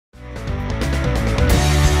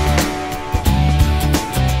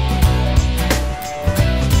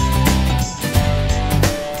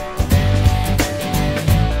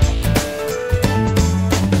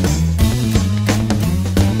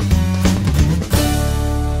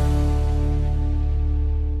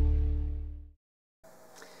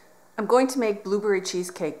I'm going to make blueberry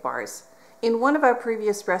cheesecake bars. In one of our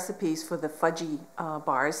previous recipes for the fudgy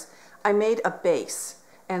bars, I made a base,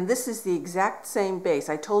 and this is the exact same base.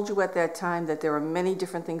 I told you at that time that there are many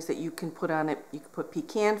different things that you can put on it. You can put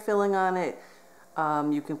pecan filling on it,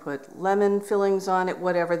 you can put lemon fillings on it,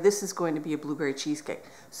 whatever. This is going to be a blueberry cheesecake.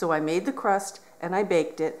 So I made the crust and I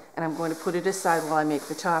baked it, and I'm going to put it aside while I make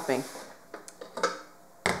the topping.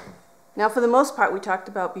 Now, for the most part, we talked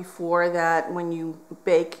about before that when you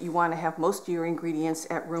bake, you want to have most of your ingredients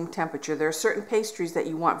at room temperature. There are certain pastries that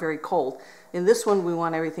you want very cold. In this one, we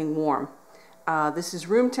want everything warm. This is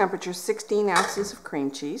room temperature, 16 ounces of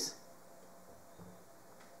cream cheese.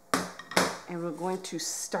 And we're going to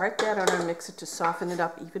start that on our mixer to soften it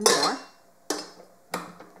up even more.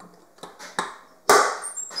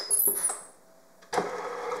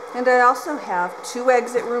 And I also have 2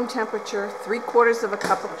 eggs at room temperature, 3/4 of a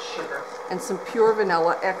cup of sugar, and some pure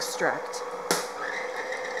vanilla extract.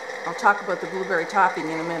 I'll talk about the blueberry topping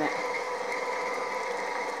in a minute.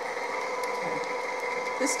 Okay.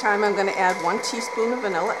 This time I'm going to add 1 teaspoon of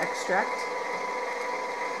vanilla extract.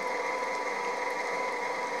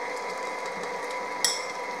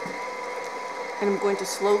 And I'm going to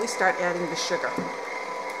slowly start adding the sugar.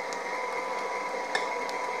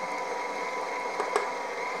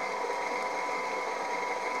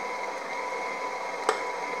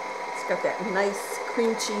 Got that nice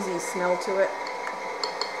cream cheesy smell to it.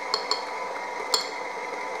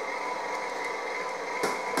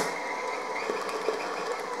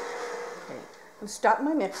 Okay, I'm stopping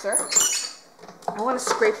my mixer. I want to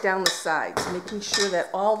scrape down the sides, making sure that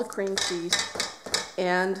all the cream cheese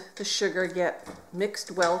and the sugar get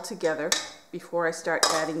mixed well together before I start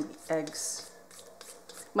adding the eggs.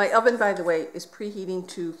 My oven, by the way, is preheating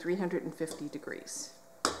to 350 degrees.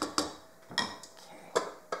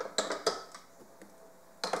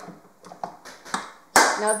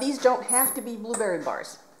 Now, these don't have to be blueberry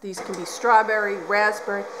bars. These can be strawberry,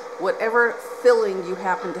 raspberry, whatever filling you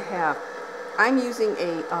happen to have. I'm using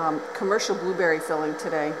a commercial blueberry filling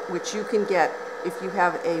today, which you can get if you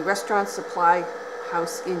have a restaurant supply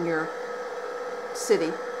house in your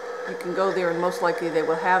city. You can go there and most likely they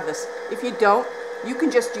will have this. If you don't, you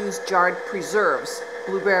can just use jarred preserves.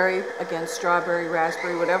 Blueberry, again, strawberry,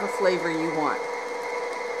 raspberry, whatever flavor you want.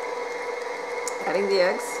 Adding the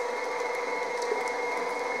eggs.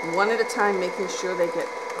 One at a time, making sure they get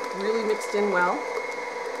really mixed in well.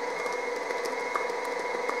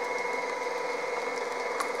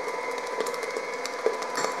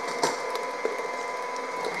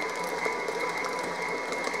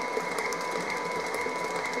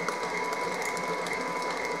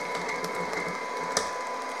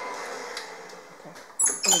 Okay.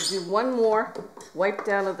 I'm going to do one more wipe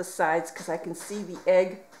down of the sides because I can see the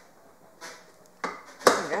egg.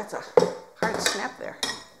 Oh, that's a hard snap there.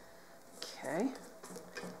 Okay,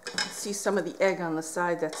 see some of the egg on the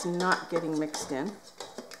side that's not getting mixed in.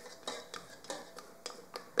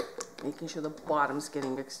 Making sure the bottom's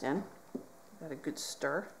getting mixed in. Got a good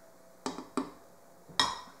stir.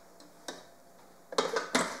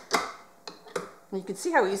 And you can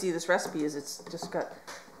see how easy this recipe is. It's just got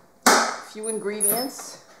a few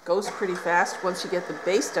ingredients. Goes pretty fast once you get the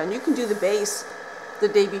base done. You can do the base the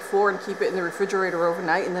day before and keep it in the refrigerator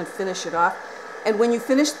overnight and then finish it off. And when you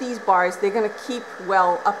finish these bars, they're going to keep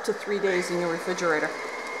well up to 3 days in your refrigerator,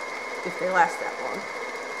 if they last that long.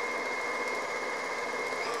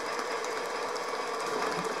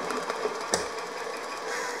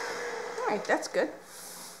 All right, that's good.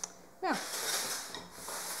 Now,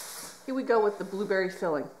 here we go with the blueberry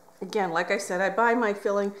filling. Again, like I said, I buy my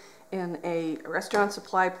filling in a restaurant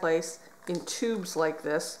supply place in tubes like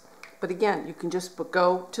this. But again, you can just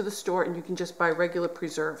go to the store and you can just buy regular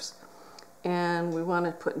preserves. And we want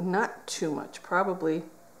to put not too much, probably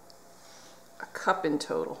a cup in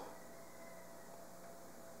total.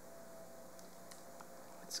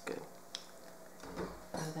 That's good.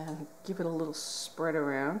 And then give it a little spread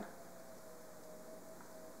around.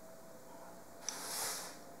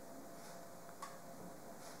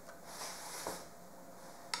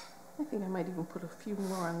 I think I might even put a few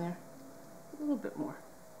more on there, a little bit more.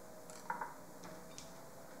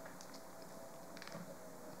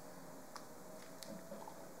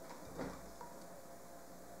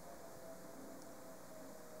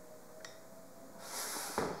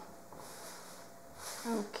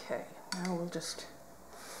 Okay, now we'll just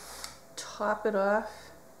top it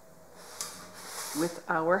off with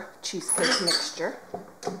our cheesecake mixture.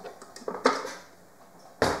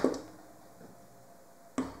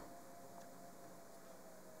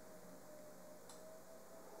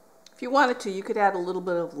 If you wanted to, you could add a little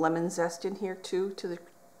bit of lemon zest in here too to the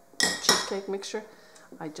cheesecake mixture.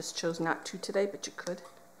 I just chose not to today, but you could.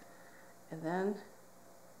 And then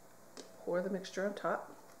pour the mixture on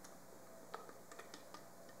top.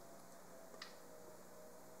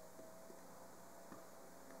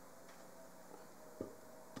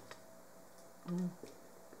 It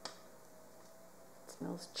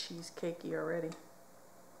smells cheesecakey already.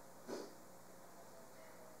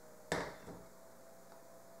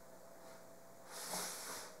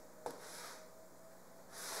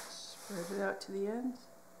 Spread it out to the ends.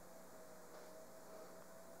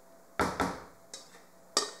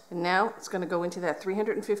 And now it's going to go into that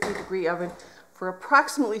 350-degree oven for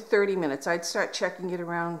approximately 30 minutes. I'd start checking it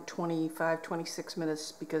around 25, 26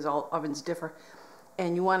 minutes because all ovens differ.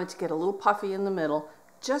 And you want it to get a little puffy in the middle,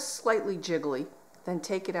 just slightly jiggly. Then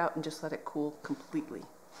take it out and just let it cool completely.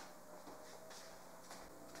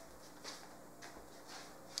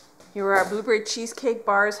 Here are our blueberry cheesecake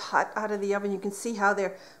bars hot out of the oven. You can see how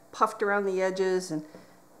they're puffed around the edges and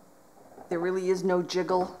there really is no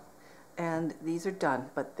jiggle. And these are done,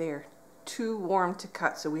 but they're too warm to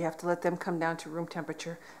cut, so we have to let them come down to room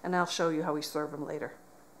temperature, and I'll show you how we serve them later.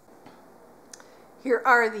 Here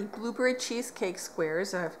are the blueberry cheesecake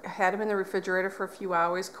squares. I've had them in the refrigerator for a few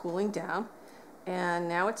hours cooling down, and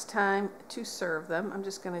now it's time to serve them. I'm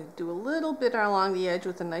just going to do a little bit along the edge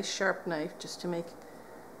with a nice sharp knife just to make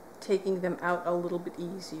taking them out a little bit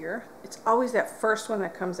easier. It's always that first one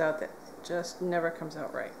that comes out that just never comes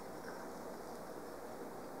out right.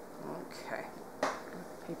 Okay,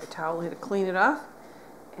 paper towel here to clean it off,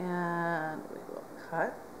 and we will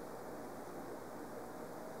cut.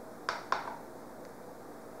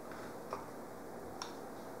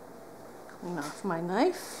 Clean off my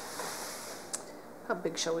knife. How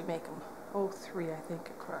big shall we make them? Oh, 3, I think,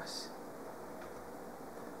 across.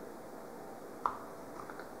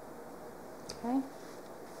 Okay,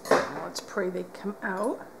 now let's pray they come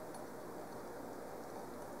out.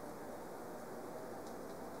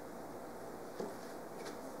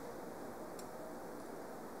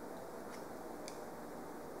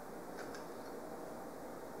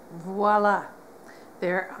 Voila!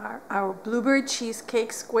 There are our blueberry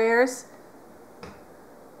cheesecake squares.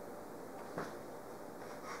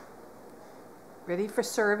 Ready for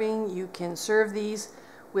serving. You can serve these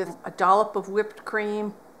with a dollop of whipped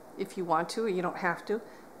cream if you want to, or you don't have to.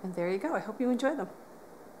 And there you go. I hope you enjoy them.